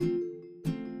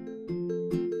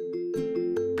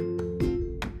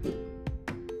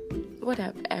What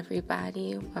up,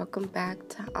 everybody? Welcome back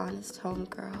to Honest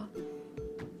Homegirl.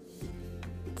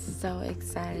 So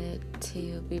excited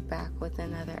to be back with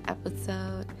another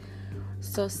episode.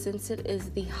 So since it is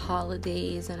the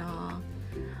holidays and all,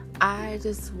 I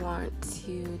just want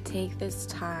to take this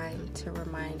time to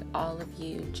remind all of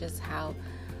you just how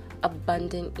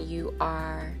abundant you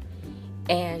are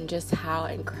and just how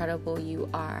incredible you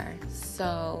are.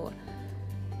 So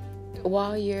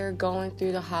while you're going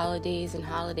through the holidays, and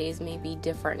holidays may be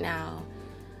different now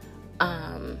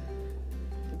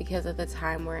because of the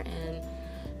time we're in,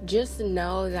 just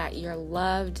know that you're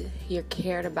loved, you're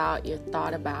cared about, you're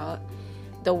thought about.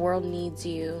 The world needs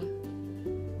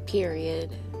you,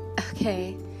 period.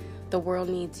 Okay? The world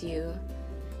needs you.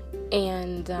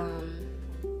 And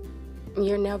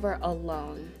you're never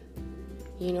alone.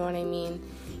 You know what I mean?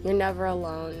 You're never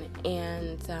alone.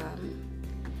 And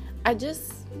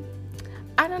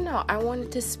I don't know. I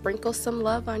wanted to sprinkle some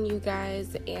love on you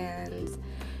guys and,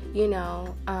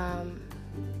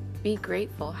 be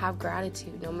grateful. Have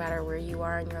gratitude no matter where you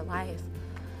are in your life.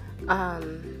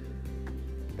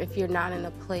 If you're not in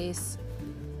a place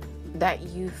that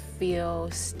you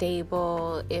feel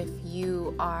stable, if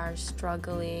you are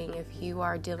struggling, if you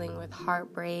are dealing with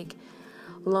heartbreak,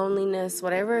 loneliness,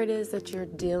 whatever it is that you're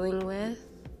dealing with,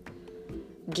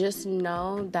 just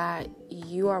know that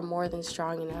you are more than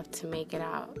strong enough to make it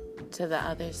out to the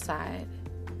other side.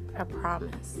 I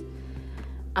promise.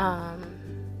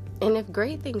 And if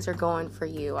great things are going for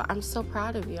you, I'm so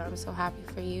proud of you. I'm so happy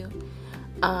for you.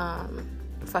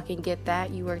 Fucking get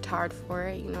that. You worked hard for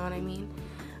it. You know what I mean?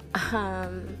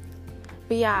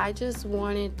 But yeah, I just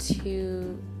wanted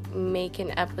to make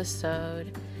an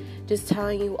episode just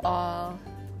telling you all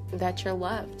that you're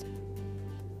loved,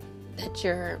 that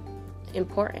you're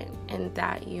important, and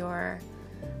that you're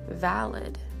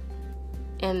valid,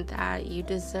 and that you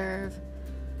deserve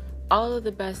all of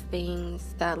the best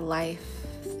things that life,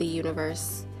 the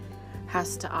universe,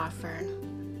 has to offer.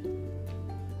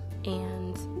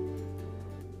 And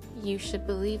you should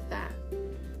believe that.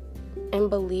 And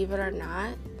believe it or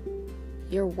not,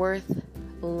 you're worth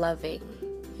loving.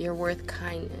 You're worth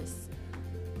kindness.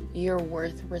 You're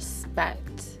worth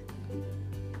respect.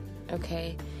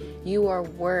 Okay? You are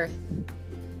worth,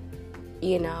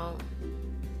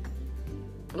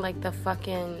 like the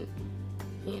fucking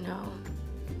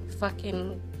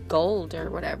gold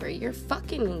or whatever. You're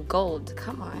fucking gold.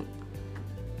 Come on.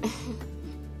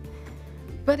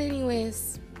 But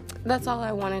anyways, that's all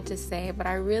I wanted to say. But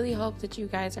I really hope that you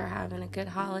guys are having a good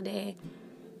holiday.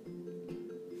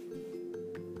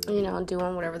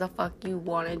 Doing whatever the fuck you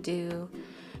want to do.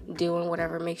 Doing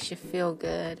whatever makes you feel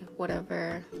good.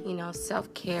 Whatever,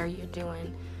 self-care you're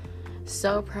doing.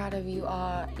 So proud of you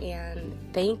all. And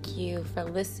thank you for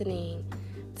listening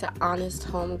to Honest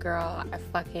Homegirl. I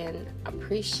fucking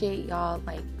appreciate y'all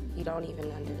like you don't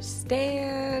even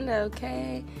understand,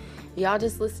 okay? Y'all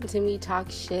just listen to me talk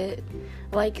shit.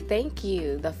 Like, thank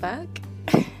you. The fuck?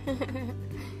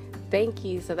 Thank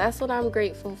you. So that's what I'm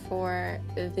grateful for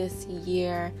this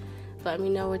year. Let me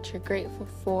know what you're grateful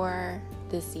for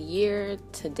this year,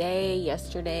 today,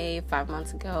 yesterday, 5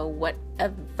 months ago,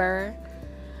 whatever.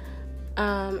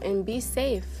 And be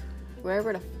safe.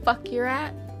 Wherever the fuck you're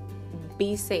at,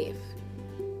 be safe.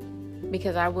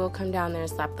 Because I will come down there and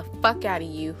slap the fuck out of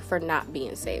you for not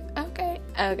being safe. Okay.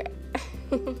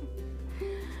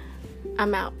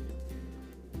 I'm out.